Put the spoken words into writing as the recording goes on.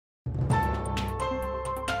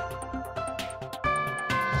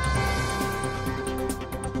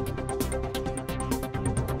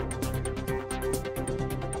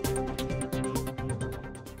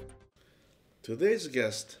Today's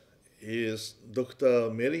guest is Dr.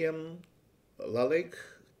 Meriem Laleg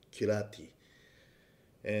Kirati,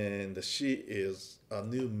 and she is a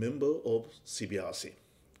new member of CBRC.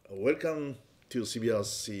 Welcome to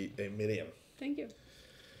CBRC, Meriem. Thank you.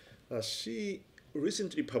 She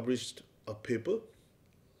recently published a paper,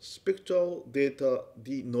 Spectral Data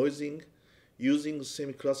Denoising Using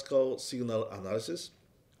Semi-Classical Signal Analysis,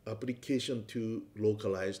 Application to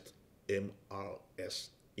Localized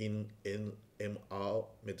MRS in NMR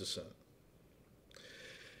Medicine.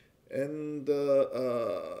 And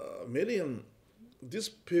Meriem, this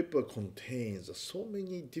paper contains so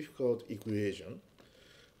many difficult equations,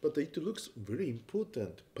 but it looks very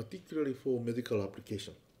important, particularly for medical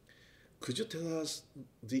application. Could you tell us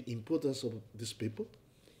the importance of this paper?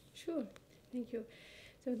 Sure. Thank you.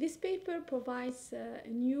 So this paper provides a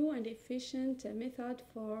new and efficient method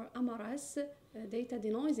for MRS data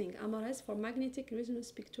denoising, MRS for magnetic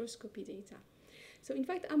resonance spectroscopy data. So in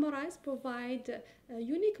fact, MRIs provide a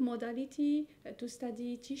unique modality to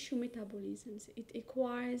study tissue metabolisms. It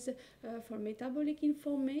acquires for metabolic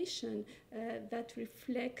information that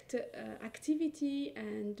reflect activity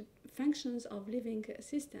and functions of living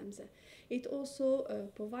systems. It also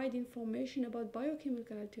provides information about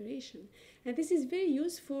biochemical alteration. And this is very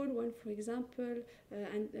useful when, for example,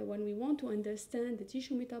 when we want to understand the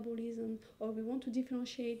tissue metabolism or we want to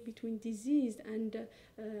differentiate between diseased and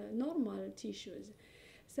normal tissues.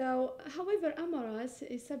 So, however, MRS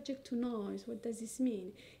is subject to noise. What does this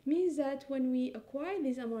mean? It means that when we acquire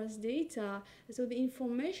this MRS data, so the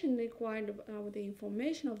information required, the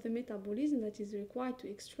information of the metabolism that is required to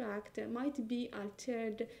extract might be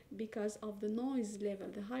altered because of the noise level,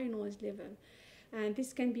 the high noise level. And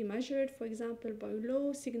this can be measured, for example, by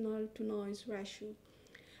low signal to noise ratio.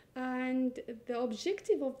 And the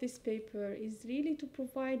objective of this paper is really to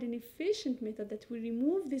provide an efficient method that will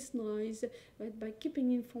remove this noise by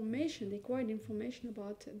keeping information, the acquired information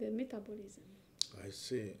about the metabolism. I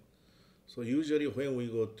see. So usually when we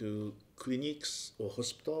go to clinics or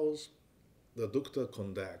hospitals, the doctor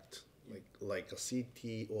conduct like a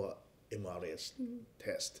CT or MRS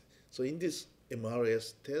test. So in this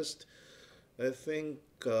MRS test, I think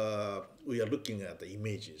we are looking at the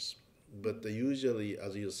images. But usually,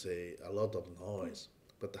 as you say, a lot of noise.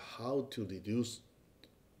 But how to reduce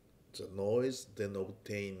the noise, then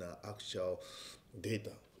obtain actual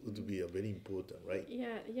data would be very important, right?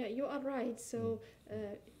 Yeah, you are right. So,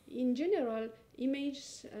 in general,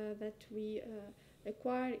 images that we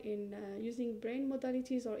acquire in using brain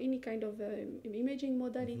modalities or any kind of imaging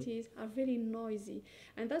modalities are very noisy,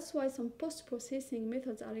 and that's why some post-processing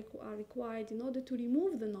methods are required in order to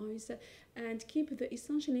remove the noise and keep the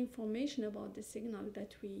essential information about the signal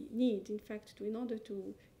that we need, in fact, in order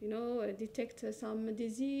to detect some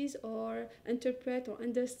disease or interpret or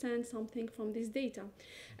understand something from this data.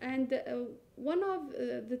 And one of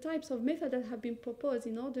the types of methods that have been proposed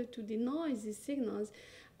in order to denoise these signals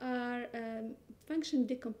are function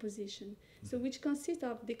decomposition, so which consists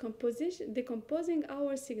of decomposing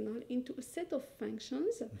our signal into a set of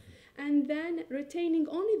functions and then retaining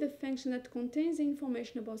only the function that contains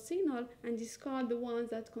information about signal and discard the ones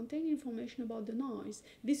that contain information about the noise.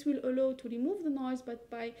 This will allow to remove the noise, but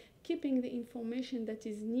by keeping the information that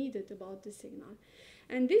is needed about the signal.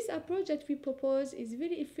 And this approach that we propose is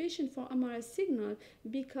very efficient for MRS signal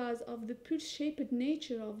because of the pulse-shaped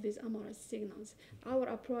nature of these MRS signals. Our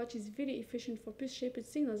approach is very efficient for pulse-shaped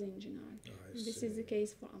signals in general. This is the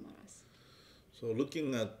case for MRS. So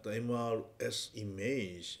looking at the MRS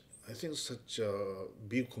image, I think such a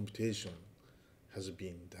big computation has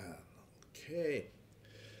been done. Okay.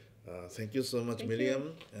 Thank you so much,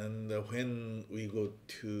 Meriem. And when we go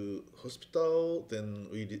to hospital, then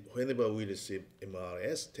whenever we receive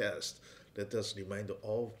MRS test, let us remind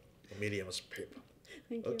of Meriem's paper.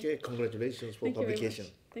 Thank you. Okay, congratulations for publication.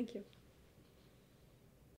 Thank you.